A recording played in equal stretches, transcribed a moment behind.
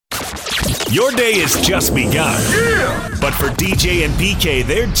Your day has just begun. Yeah! But for DJ and PK,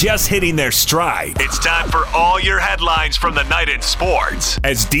 they're just hitting their stride. It's time for all your headlines from the night in sports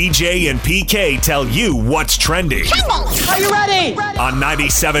as DJ and PK tell you what's trending. Are you ready? On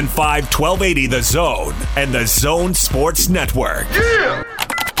 97.5 1280 The Zone and The Zone Sports Network. Yeah!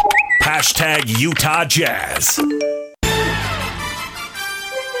 Hashtag Utah Jazz.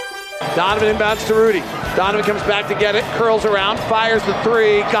 Donovan inbounds to Rudy. Donovan comes back to get it, curls around, fires the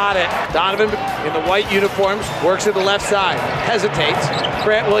three, got it. Donovan in the white uniforms, works to the left side, hesitates.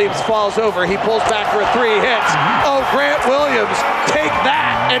 Grant Williams falls over, he pulls back for a three, hits. Oh, Grant Williams, take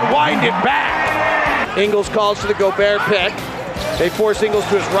that and wind it back. Ingles calls to the Gobert pick. They force Ingles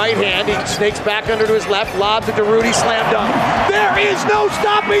to his right hand. He snakes back under to his left, lobs it to Rudy, slam dunk. There is no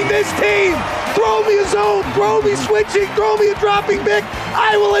stopping this team. Throw me a zone, throw me switching, throw me a dropping pick.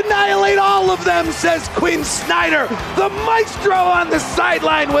 I will annihilate all of them, says Quinn Snyder, the maestro on the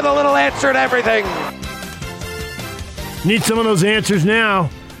sideline with a little answer to everything. Need some of those answers now.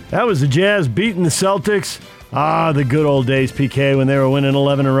 That was the Jazz beating the Celtics. Ah, the good old days, PK, when they were winning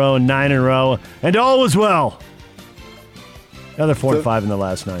 11 in a row and 9 in a row. And all was well. Another 4 and 5 in the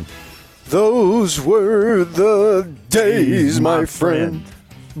last 9. Those were the days, my friend.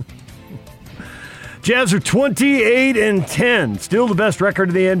 Jazz are 28 and 10, still the best record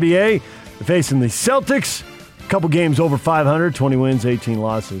of the NBA. They're facing the Celtics, a couple games over 500, 20 wins, 18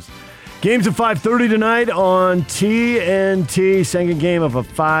 losses. Games at 5:30 tonight on TNT, second game of a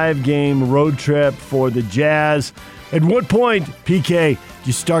 5-game road trip for the Jazz. At what point, PK, do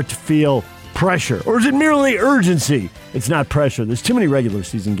you start to feel pressure? Or is it merely urgency? It's not pressure. There's too many regular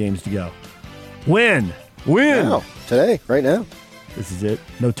season games to go. Win. Now, today, right now. This is it.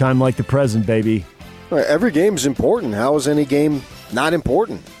 No time like the present, baby. Every game is important. How is any game not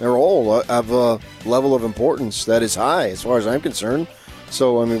important? They're all have a level of importance that is high, as far as I'm concerned.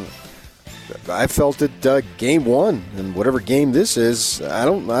 So, I mean, I felt it game one, and whatever game this is, I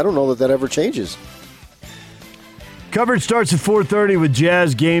don't know that ever changes. Coverage starts at 4:30 with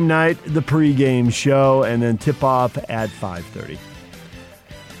Jazz Game Night, the pregame show, and then tip-off at 5:30.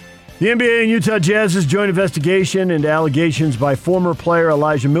 The NBA and Utah Jazz's joint investigation into allegations by former player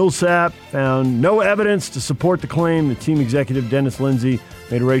Elijah Millsap found no evidence to support the claim that team executive Dennis Lindsey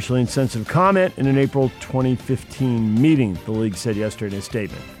made a racially insensitive comment in an April 2015 meeting, the league said yesterday in a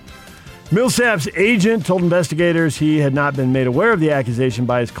statement. Millsap's agent told investigators he had not been made aware of the accusation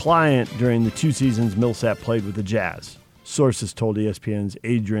by his client during the 2 seasons Millsap played with the Jazz. Sources told ESPN's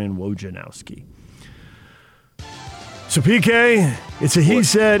Adrian Wojnarowski. So, PK, it's a he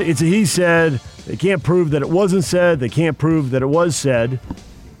said, it's a he said. They can't prove that it wasn't said. They can't prove that it was said.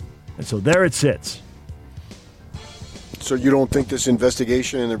 And so there it sits. So you don't think this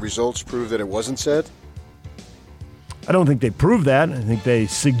investigation and the results prove that it wasn't said? I don't think they prove that. I think they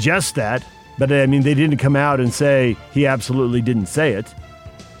suggest that. But, I mean, they didn't come out and say he absolutely didn't say it.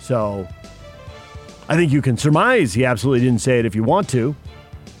 So I think you can surmise he absolutely didn't say it if you want to.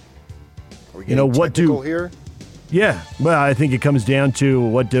 Are we getting technical here? Yeah, well, I think it comes down to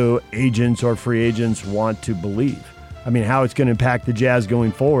what do agents or free agents want to believe. I mean, how it's going to impact the Jazz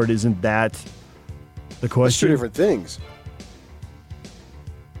going forward, isn't that the question? That's 2 different things.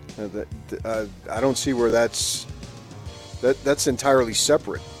 I don't see where that's entirely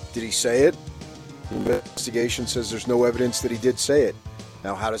separate. Did he say it? The investigation says there's no evidence that he did say it.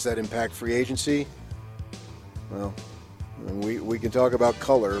 Now, how does that impact free agency? Well, we can talk about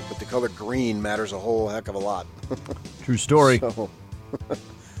color, but the color green matters a whole heck of a lot. True story.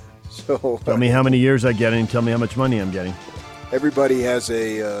 So tell me how many years I get and tell me how much money I'm getting. Everybody has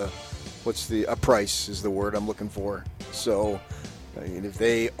a price is the word I'm looking for. So I mean, if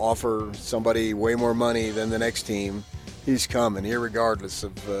they offer somebody way more money than the next team, he's coming, irregardless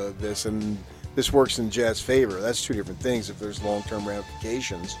of this. And this works in Jazz favor. That's 2 different things if there's long-term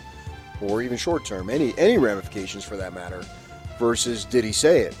ramifications or even short-term, any ramifications for that matter, versus did he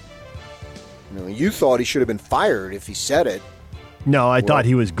say it? You thought he should have been fired if he said it. No, I thought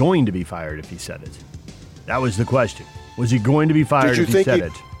he was going to be fired if he said it. That was the question. Was he going to be fired if he said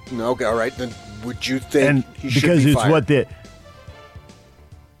it? No, okay, all right. Then would you think he should be fired? Because it's what the...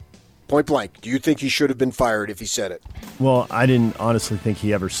 Point blank, do you think he should have been fired if he said it? Well, I didn't honestly think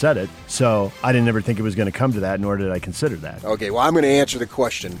he ever said it, so I didn't ever think it was going to come to that, nor did I consider that. Okay, well, I'm going to answer the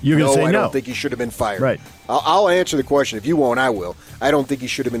question. You're going to say no. I don't think he should have been fired. Right. I'll answer the question. If you won't, I will. I don't think he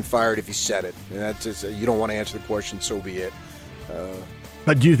should have been fired if he said it. And that's just, you don't want to answer the question, so be it.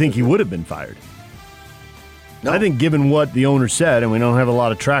 But do you think he would have been fired? No. I think given what the owner said, and we don't have a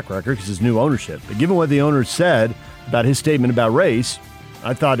lot of track record because it's new ownership, but given what the owner said about his statement about race,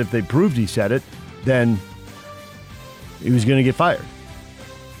 I thought if they proved he said it, then he was going to get fired.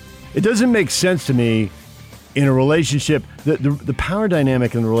 It doesn't make sense to me in a relationship, the power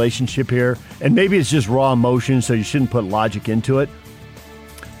dynamic in the relationship here, and maybe it's just raw emotion, so you shouldn't put logic into it.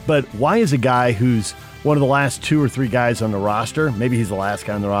 But why is a guy who's one of the last 2 or 3 guys on the roster, maybe he's the last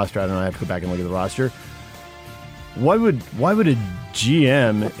guy on the roster, I don't know, I have to go back and look at the roster. Why would a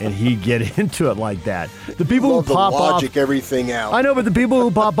GM and he get into it like that? The people who pop logic off, everything out. I know, but the people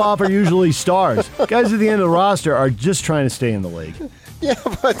who pop off are usually stars. Guys at the end of the roster are just trying to stay in the league. Yeah,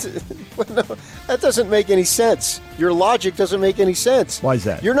 but no, that doesn't make any sense. Your logic doesn't make any sense. Why is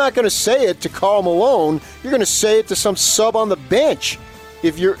that? You're not going to say it to Karl Malone. You're going to say it to some sub on the bench.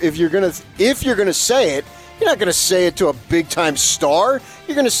 If you're going to say it, you're not going to say it to a big-time star.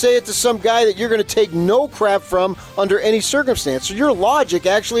 You're going to say it to some guy that you're going to take no crap from under any circumstance. So your logic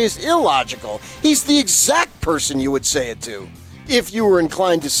actually is illogical. He's the exact person you would say it to if you were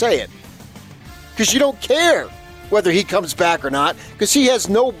inclined to say it. Because you don't care whether he comes back or not, because he has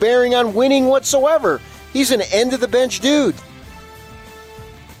no bearing on winning whatsoever. He's an end-of-the-bench dude.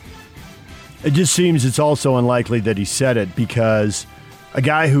 It just seems it's also unlikely that he said it because a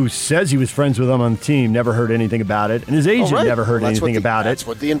guy who says he was friends with him on the team never heard anything about it, and his agent never heard anything about it. That's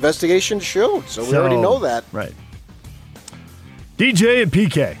what the investigation showed, so we already know that. Right. DJ and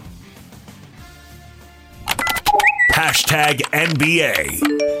PK.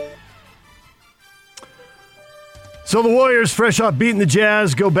 #NBA. So the Warriors, fresh off beating the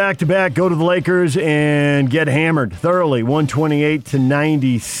Jazz, go back-to-back, go to the Lakers, and get hammered thoroughly,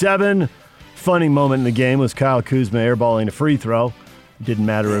 128-97. Funny moment in the game was Kyle Kuzma airballing a free throw. Didn't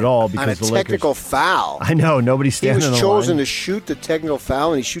matter at all because the Lakers. On a technical foul. I know, nobody's standing on the line. He was chosen to shoot the technical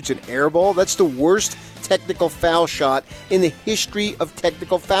foul, and he shoots an air ball. That's the worst technical foul shot in the history of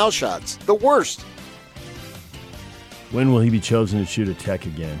technical foul shots. The worst. When will he be chosen to shoot a tech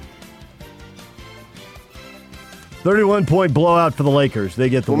again? 31-point blowout for the Lakers. They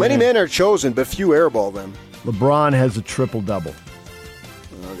get the win. Many men are chosen, but few airball them. LeBron has a triple-double.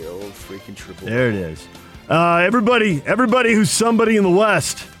 Oh, the old freaking triple. There it is. Everybody who's somebody in the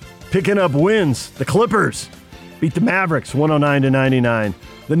West picking up wins. The Clippers beat the Mavericks 109-99.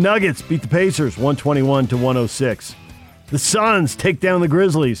 The Nuggets beat the Pacers 121-106. The Suns take down the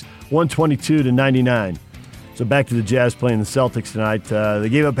Grizzlies 122-99. So back to the Jazz playing the Celtics tonight. They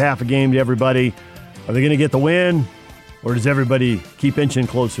gave up half a game to everybody. Are they going to get the win, or does everybody keep inching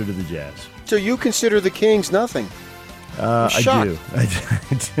closer to the Jazz? So you consider the Kings nothing? I do.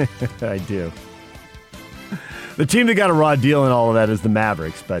 I do. The team that got a raw deal in all of that is the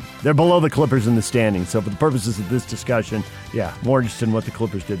Mavericks, but they're below the Clippers in the standings. So for the purposes of this discussion, yeah, more interested in what the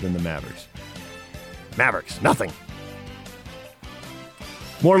Clippers did than the Mavericks. Mavericks, nothing.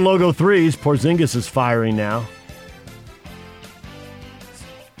 More logo threes. Porzingis is firing now.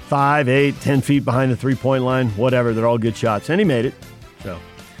 5, 8, 10 feet behind the three-point line, whatever. They're all good shots. And he made it. So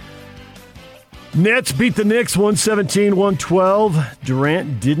Nets beat the Knicks 117-112.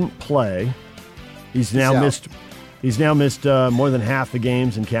 Durant didn't play. He's now missed more than half the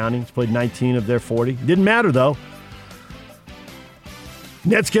games and counting. He's played 19 of their 40. Didn't matter, though.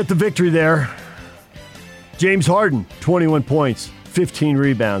 Nets get the victory there. James Harden, 21 points, 15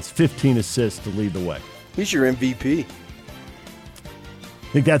 rebounds, 15 assists to lead the way. He's your MVP.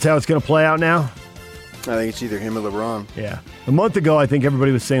 Think that's how it's going to play out now? I think it's either him or LeBron. Yeah. A month ago, I think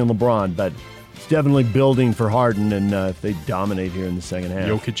everybody was saying LeBron, but it's definitely building for Harden, and if they dominate here in the second half.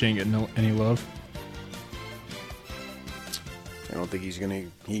 Jokic ain't getting any love. I don't think he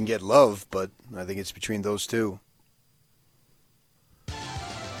can get love, but I think it's between those two.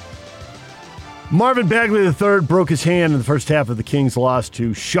 Marvin Bagley III broke his hand in the first half of the Kings' loss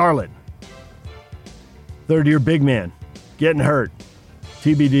to Charlotte. Third-year big man, getting hurt.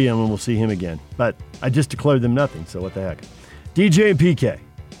 TBD on when we'll see him again. But I just declared them nothing, so what the heck. DJ and PK.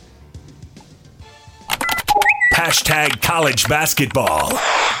 #college basketball.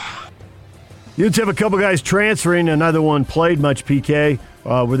 Utes have a couple guys transferring, and neither one played much, PK.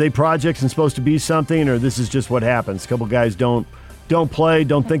 Were they projects and supposed to be something, or this is just what happens? A couple guys don't play,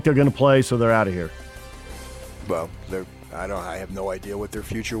 don't think they're going to play, so they're out of here. Well, I have no idea what their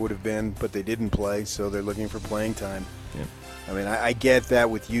future would have been, but they didn't play, so they're looking for playing time. Yeah. I mean, I get that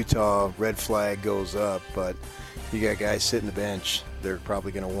with Utah, red flag goes up, but you got guys sitting the bench, they're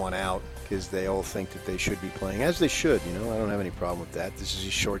probably going to want out because they all think that they should be playing, as they should. I don't have any problem with that. This is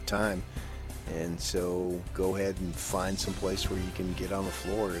a short time. And so go ahead and find some place where you can get on the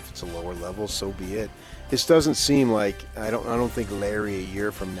floor. If it's a lower level, so be it. This doesn't seem like I don't think Larry a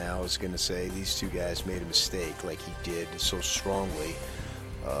year from now is going to say these two guys made a mistake like he did so strongly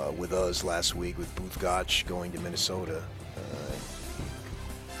with us last week with Booth Gotch going to Minnesota.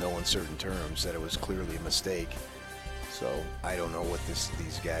 No uncertain terms that it was clearly a mistake. So I don't know what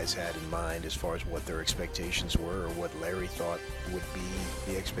these guys had in mind as far as what their expectations were or what Larry thought would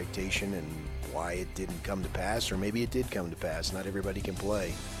be the expectation and why it didn't come to pass, or maybe it did come to pass. Not everybody can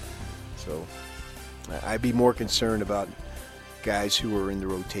play. So I'd be more concerned about guys who are in the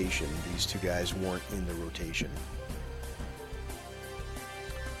rotation. These two guys weren't in the rotation.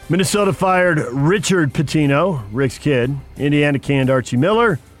 Minnesota fired Richard Pitino, Rick's kid. Indiana canned Archie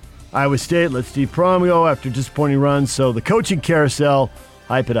Miller. Iowa State let Steve Prohm go after disappointing runs. So the coaching carousel,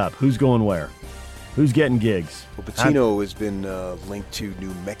 hype it up. Who's going where? Who's getting gigs? Well, Pitino has been linked to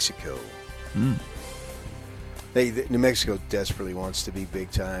New Mexico. New Mexico desperately wants to be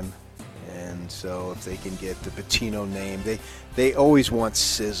big time. And so if they can get the Pitino name, they always want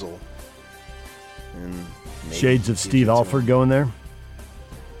sizzle. And shades of Steve Alford going there?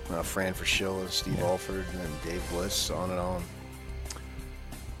 Fran Fraschilla, Steve Alford, and then Dave Bliss, on and on.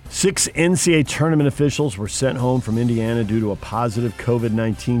 6 NCAA tournament officials were sent home from Indiana due to a positive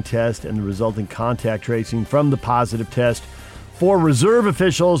COVID-19 test and the resulting contact tracing from the positive test. 4 reserve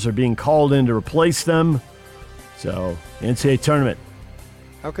officials are being called in to replace them. So, NCAA tournament.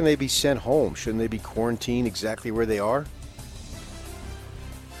 How can they be sent home? Shouldn't they be quarantined exactly where they are?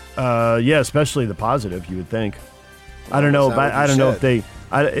 Yeah, especially the positive, you would think. Well, I don't know. But I don't know if they.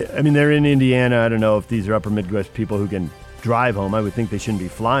 I mean, they're in Indiana. I don't know if these are upper Midwest people who can drive home. I would think they shouldn't be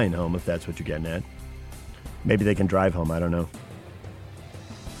flying home if that's what you're getting at. Maybe they can drive home. I don't know.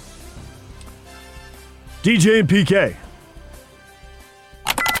 DJ and PK.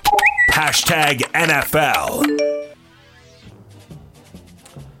 Hashtag NFL.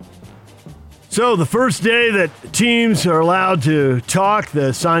 So the first day that teams are allowed to talk,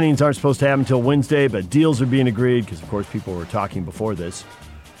 the signings aren't supposed to happen until Wednesday, but deals are being agreed because, of course, people were talking before this.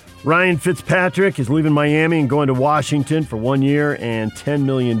 Ryan Fitzpatrick is leaving Miami and going to Washington for 1 year and $10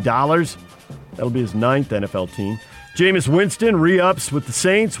 million. That'll be his 9th NFL team. Jameis Winston re-ups with the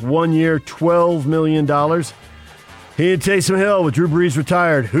Saints, 1 year, $12 million. He and Taysom Hill with Drew Brees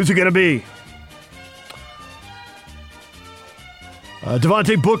retired. Who's it going to be?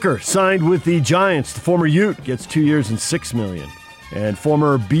 Devontae Booker signed with the Giants. The former Ute gets 2 years and $6 million. And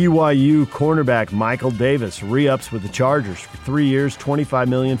former BYU cornerback Michael Davis re-ups with the Chargers for 3 years, $25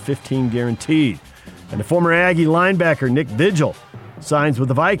 million, $15 guaranteed. And the former Aggie linebacker Nick Vigil signs with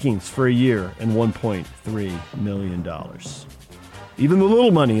the Vikings for a year and $1.3 million. Even the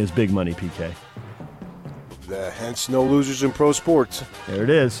little money is big money, PK. Hence no losers in pro sports. There it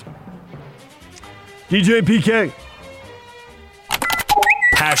is. DJ PK.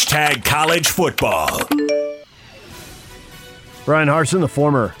 Hashtag college football. Brian Harsin, the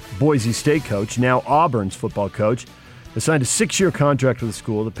former Boise State coach, now Auburn's football coach, has signed a 6-year contract with the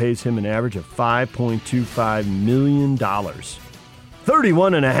school that pays him an average of $5.25 million.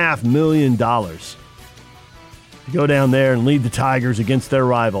 $31.5 million. To go down there and lead the Tigers against their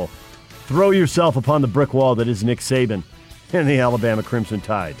rival. Throw yourself upon the brick wall that is Nick Saban and the Alabama Crimson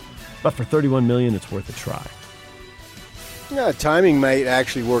Tide. But for $31 million, it's worth a try. Yeah, timing might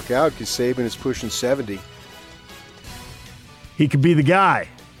actually work out because Saban is pushing 70. He could be the guy.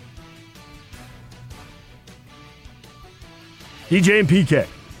 DJ and PK.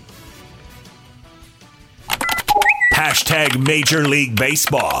 Hashtag Major League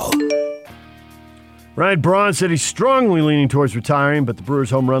Baseball. Ryan Braun said he's strongly leaning towards retiring, but the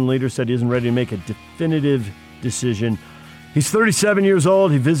Brewers' home run leader said he isn't ready to make a definitive decision. He's 37 years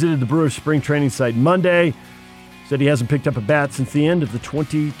old. He visited the Brewers' spring training site Monday. Said he hasn't picked up a bat since the end of the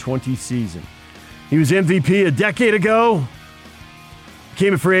 2020 season. He was MVP a decade ago.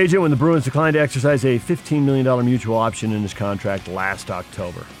 Became a free agent when the Bruins declined to exercise a $15 million mutual option in his contract last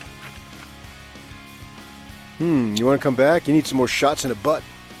October. You want to come back? You need some more shots in the butt.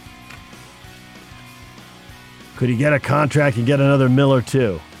 Could he get a contract and get another Miller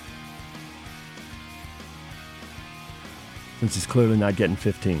too? Since he's clearly not getting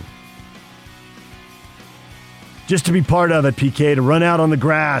 15. Just to be part of it, PK, to run out on the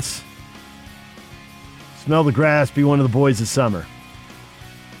grass. Smell the grass, be one of the boys this summer.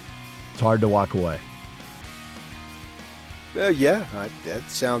 It's hard to walk away. Yeah, that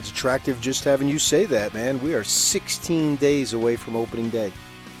sounds attractive just having you say that, man. We are 16 days away from opening day.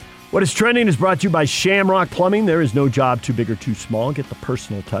 What is trending is brought to you by Shamrock Plumbing. There is no job too big or too small. Get the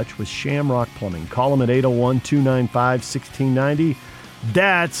personal touch with Shamrock Plumbing. Call them at 801-295-1690.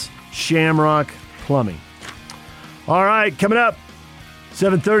 That's Shamrock Plumbing. All right, coming up,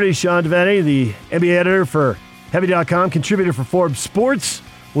 7:30, Sean Devaney, the NBA editor for Heavy.com, contributor for Forbes Sports,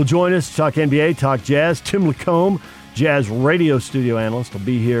 will join us to talk NBA, talk Jazz. Tim Lacombe, Jazz radio studio analyst, will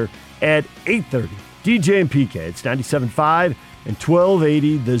be here at 8:30. DJ and PK, it's 97.5 and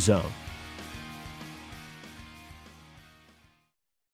 1280 The Zone.